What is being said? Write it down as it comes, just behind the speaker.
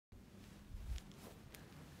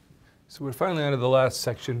So we're finally on to the last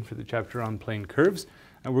section for the chapter on plane curves,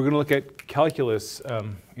 and we're going to look at calculus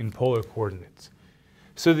in polar coordinates.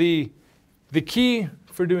 So the key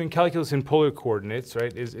for doing calculus in polar coordinates,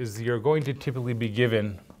 right, is you're going to typically be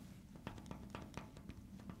given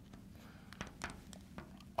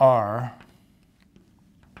r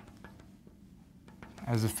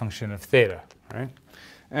as a function of theta, right?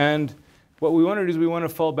 And what we want to do is we want to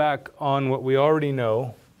fall back on what we already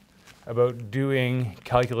know about doing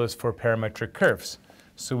calculus for parametric curves.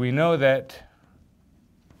 So we know that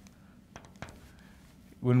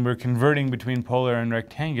when we're converting between polar and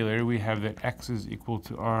rectangular, we have that x is equal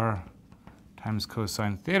to r times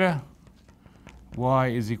cosine theta, y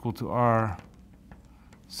is equal to r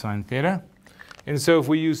sine theta. And so if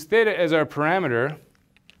we use theta as our parameter,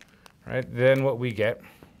 right, then what we get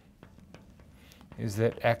is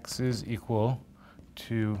that x is equal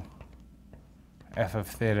to f of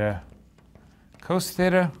theta cos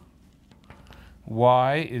theta,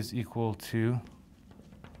 y is equal to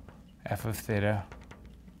f of theta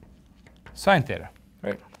sine theta,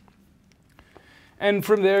 right? And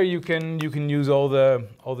from there you can use all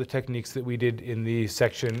the techniques that we did in the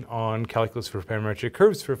section on calculus for parametric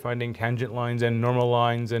curves for finding tangent lines and normal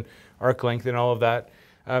lines and arc length and all of that.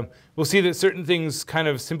 We'll see that certain things kind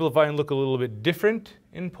of simplify and look a little bit different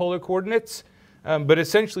in polar coordinates, but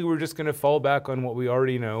essentially we're just going to fall back on what we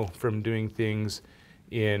already know from doing things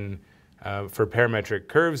in for parametric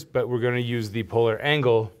curves, but we're going to use the polar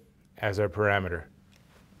angle as our parameter.